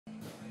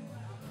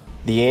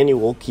The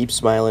annual Keep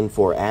Smilin'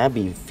 for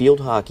Abbie field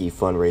hockey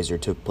fundraiser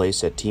took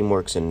place at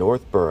Teamworks in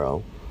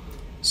Northborough.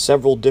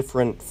 Several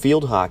different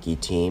field hockey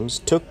teams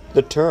took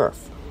the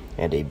turf,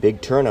 and a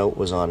big turnout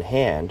was on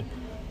hand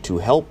to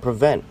help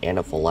prevent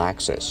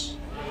anaphylaxis.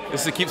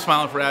 This is the Keep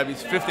Smilin' for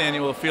Abbie's 5th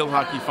annual field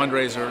hockey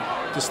fundraiser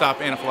to stop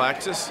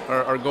anaphylaxis.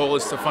 Our goal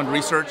is to fund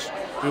research.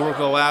 We work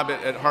with a lab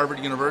at Harvard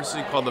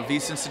University called the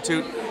Wyss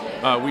Institute.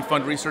 We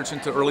fund research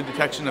into early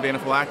detection of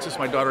anaphylaxis.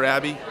 My daughter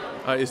Abbie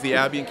is the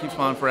Abbie in Keep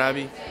Smilin' for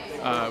Abbie.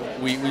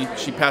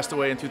 She passed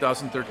away in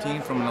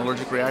 2013 from an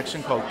allergic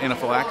reaction called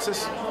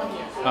anaphylaxis.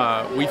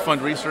 We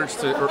fund research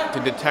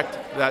to detect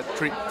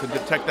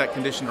that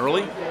condition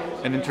early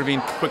and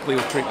intervene quickly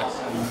with treatment.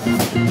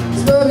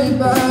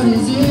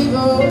 Everybody's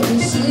ego,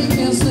 and she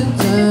can sit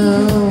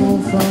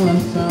down from a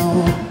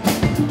throne.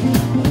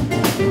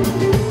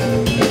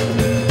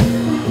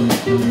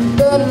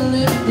 Better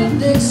lift the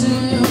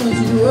Dixie, what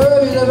she's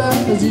worried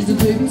about, but she's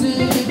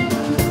addicted.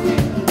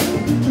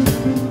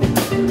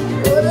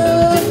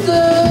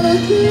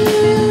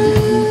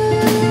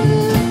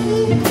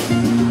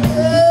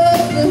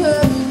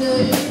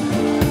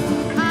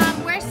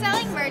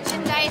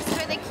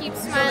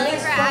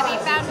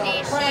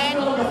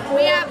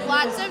 We have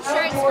lots of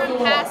shirts from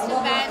past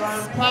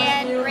events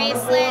and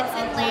bracelets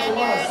and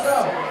lanyards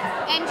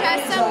and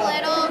just some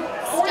little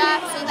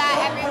stuff so that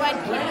everyone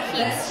can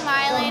keep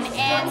smiling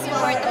and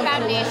support the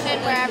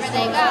foundation wherever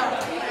they go.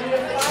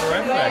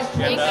 Terrific.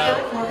 And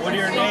what are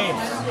your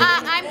names?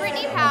 I'm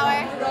Brittany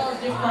Power.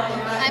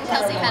 I'm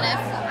Kelsey Hennef.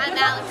 I'm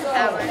Alex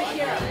Power.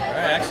 All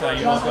right, excellent.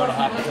 You all go to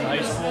Hopkinton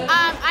High School?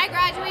 I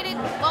graduated,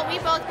 well, we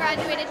both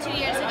graduated 2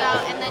 years ago,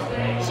 and then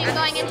she's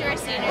going into her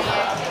senior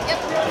year. Yep.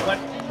 What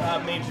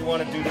made you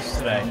want to do this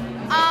today?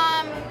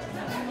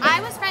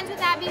 I was friends with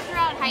Abbie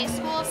throughout high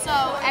school, so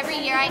every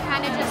year I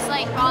kind of just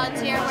like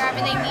volunteer wherever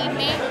they need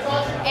me.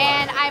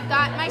 And I've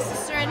got my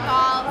sister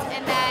involved,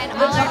 and then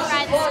all our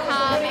friends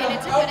come, and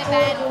it's a good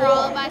event for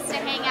all of us to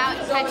hang out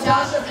and catch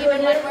up,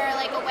 even when we're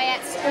like away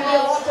at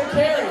school.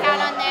 We can count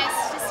on this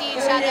to see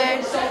each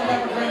other.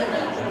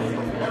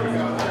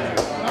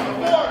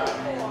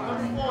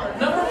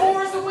 Number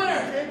 4 is the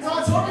winner.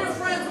 Talk to your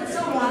friends with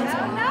someone.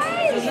 Oh,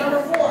 nice.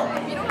 Number 4.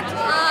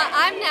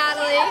 I'm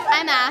Natalie.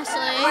 I'm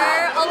Ashley.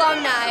 We're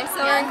alumni, so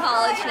we're in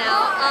college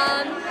now.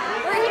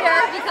 We're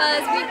here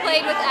because we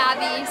played with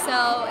Abbie,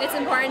 so it's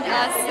important to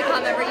us to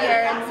come every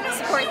year and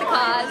support the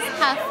cause.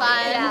 Have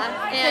fun.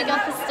 Yeah. Pick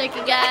up the stick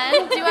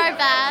again. Do our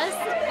best.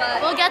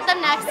 But we'll get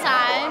them next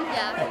time.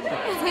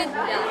 yeah, it's good.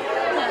 Yeah.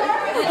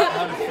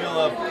 How did you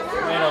feel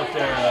playing out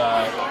there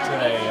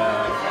today?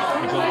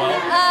 You go well?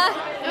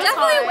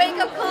 Definitely a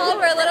wake-up call.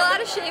 We're a little out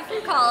of shape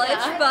from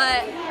college,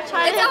 but it's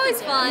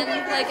always fun.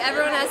 Like,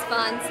 everyone has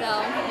fun,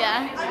 so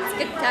Yeah. it's a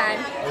good time.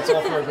 It's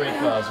all for a great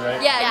cause,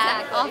 right? Yeah,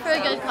 exactly. All for a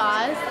good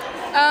cause.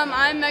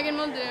 I'm Megan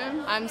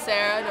Muldoon. I'm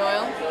Sarah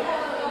Doyle.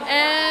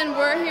 And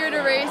we're here to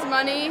raise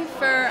money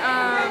for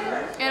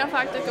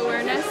anaphylactic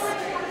awareness.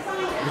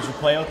 Did you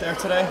play out there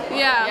today?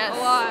 Yeah, Yes. a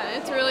lot.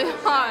 It's really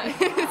hot.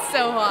 It's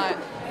so hot.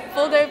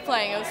 Full day of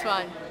playing. It was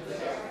fun.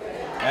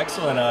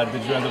 Excellent.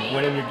 Did you end up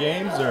winning your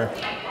games, or?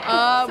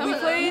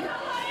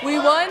 We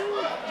won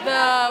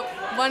the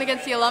one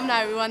against the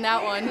alumni. We won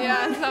that one.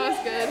 Yeah, that was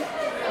good.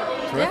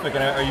 Terrific.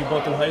 And are you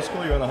both in high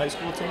school? You're on the high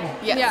school team?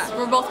 Yes. Yeah.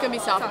 We're both going to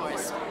be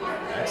sophomores.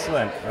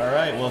 Excellent. All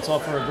right. Well, it's all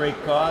for a great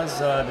cause.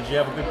 Did you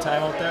have a good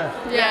time out there?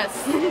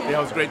 Yes. Yeah,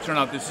 it was a great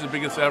turnout. This is the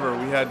biggest ever.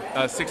 We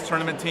had 6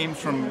 tournament teams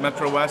from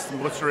Metro West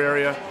and Worcester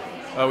area.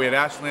 We had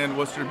Ashland,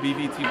 Worcester,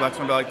 BVT,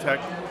 Blackstone Valley Tech,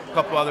 a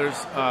couple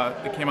others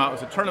that came out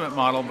as a tournament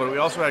model, but we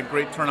also had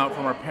great turnout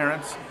from our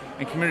parents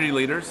and community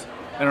leaders,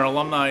 and our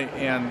alumni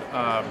and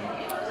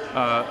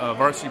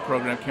varsity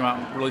program came out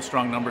in really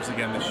strong numbers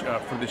again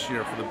for this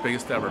year, for the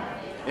biggest ever.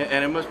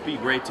 And it must be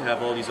great to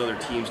have all these other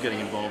teams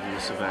getting involved in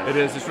this event. It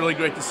is. It's really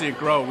great to see it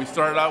grow. We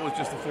started out with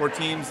just the 4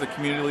 teams, the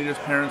community leaders,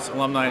 parents,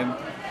 alumni, and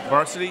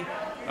varsity.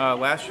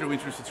 Last year we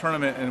introduced a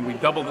tournament, and we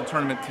doubled the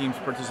tournament team's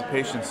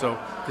participation. So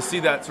to see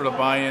that sort of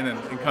buy-in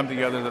and come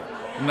together, the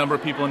number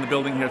of people in the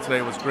building here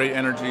today was great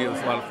energy. It was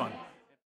a lot of fun.